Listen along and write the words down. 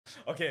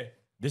Okay,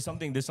 there's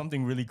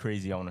something really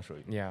crazy I want to show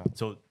you. Yeah.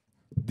 So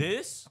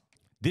this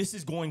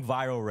is going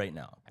viral right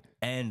now.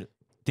 And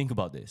think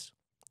about this.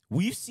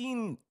 We've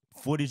seen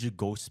footage of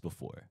ghosts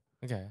before.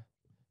 Okay.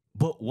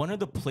 But one of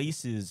the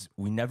places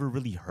we never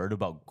really heard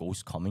about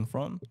ghosts coming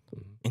from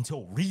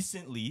until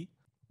recently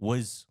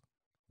was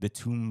the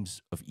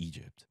tombs of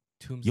Egypt.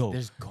 Tombs. Yo,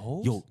 There's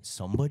ghosts? Yo,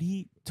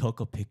 somebody took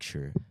a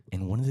picture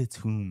in one of the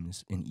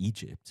tombs in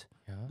Egypt.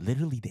 Yeah.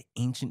 Literally the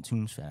ancient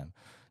tombs, fam.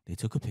 They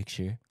took a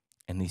picture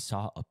and they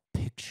saw a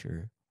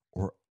picture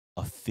or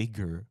a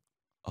figure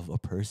of a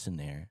person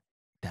there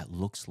that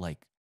looks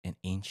like an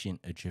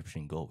ancient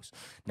Egyptian ghost.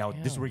 Now,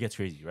 this is where it gets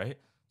crazy, right?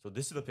 So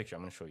this is the picture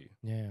I'm going to show you.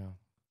 Yeah.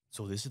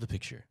 So this is the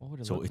picture. What would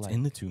it so look it's like?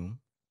 in the tomb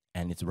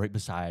and it's right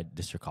beside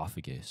the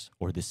sarcophagus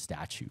or the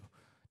statue.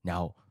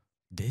 Now,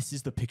 this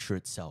is the picture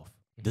itself.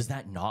 Does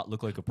that not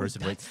look like a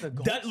person, right?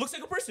 That looks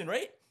like a person,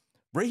 right?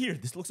 Right here.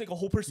 This looks like a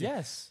whole person.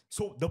 Yes.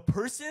 So the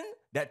person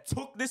that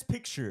took this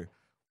picture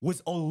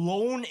was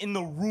alone in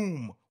the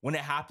room when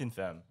it happened,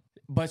 fam.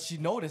 But she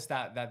noticed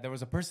that there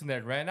was a person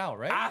that ran out,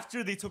 right?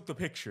 After they took the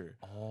picture.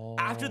 Oh.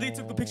 After they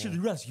took the picture, they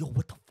realized, yo,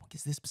 what the fuck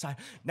is this beside?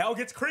 Now it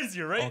gets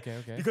crazier, right?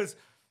 Okay. Because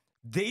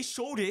they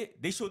showed,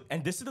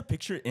 and this is the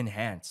picture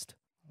enhanced.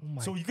 Oh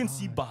So you can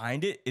see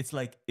behind it,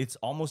 it's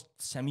almost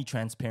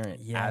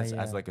semi-transparent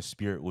as like a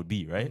spirit would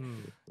be, right?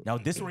 Now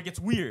this is where it gets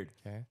weird.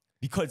 Okay.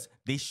 Because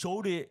they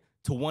showed it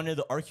to one of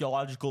the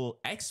archaeological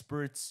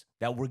experts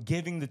that were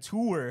giving the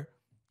tour.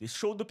 They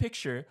showed the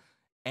picture,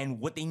 and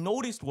what they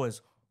noticed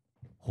was,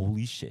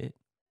 holy shit,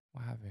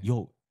 What happened?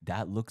 yo,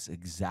 that looks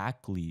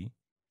exactly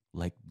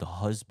like the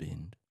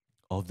husband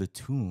of the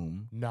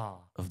tomb Nah.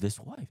 of this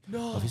wife.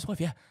 No. Of his wife,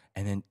 yeah.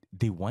 And then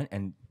they went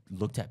and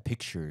looked at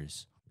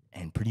pictures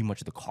and pretty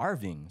much the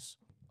carvings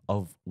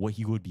of what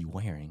he would be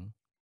wearing,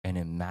 and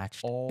it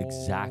matched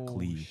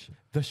exactly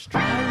the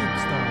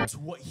stripes, to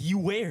what he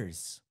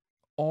wears.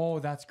 Oh,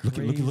 that's Look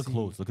crazy. at the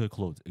clothes. Look at the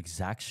clothes.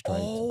 Exact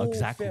stripes.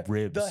 Exact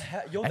ribs. The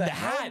hat. Yo, and the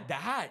the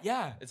hat.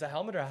 Yeah. It's a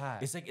helmet or a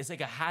hat? It's like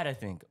a hat, I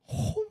think.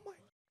 Oh my.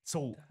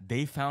 So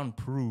they found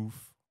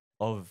proof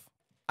of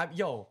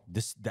Yo,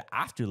 the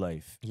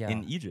afterlife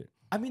in Egypt.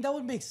 I mean, that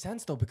would make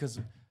sense though, because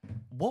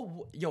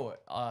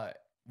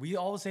we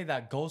always say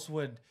that ghosts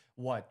would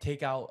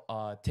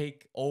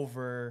take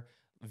over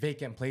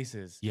vacant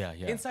places. Yeah.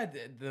 Inside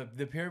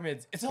the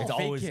pyramids, it's It's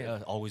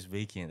vacant. always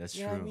vacant. That's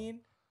You true. know what I mean?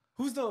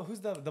 Who's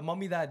the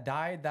mummy that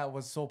died that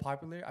was so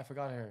popular? I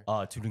forgot her.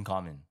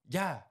 Tutankhamun.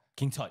 Yeah.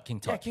 King Tut.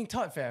 Yeah, King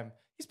Tut, fam.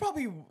 He's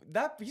probably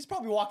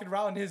walking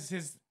around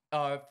his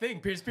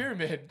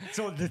pyramid.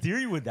 So the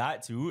theory with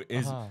that too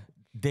is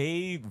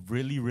they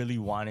really, really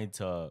wanted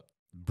to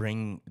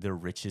bring their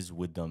riches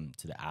with them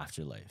to the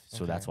afterlife.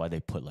 So that's why they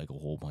put like a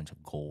whole bunch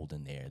of gold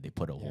in there. They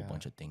put a whole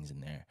bunch of things in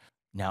there.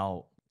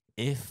 Now,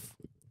 if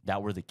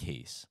that were the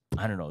case,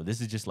 I don't know. This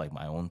is just like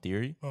my own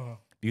theory.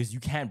 Because you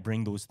can't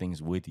bring those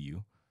things with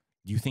you.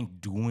 Do you think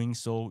doing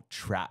so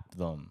trapped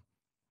them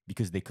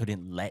because they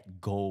couldn't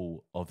let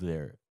go of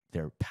their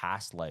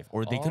past life,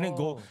 or they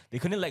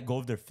couldn't let go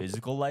of their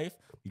physical life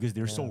because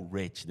they're so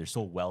rich, they're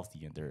so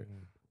wealthy, and they're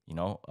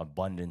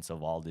abundance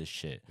of all this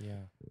shit. Yeah.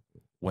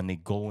 When they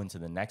go into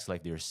the next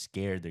life, they're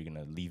scared they're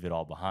gonna leave it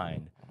all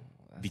behind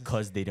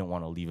because they didn't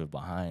want to leave it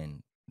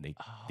behind. They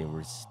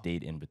were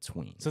stayed in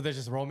between. So they're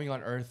just roaming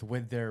on Earth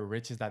with their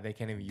riches that they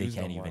can't even use.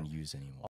 They can't even use anymore.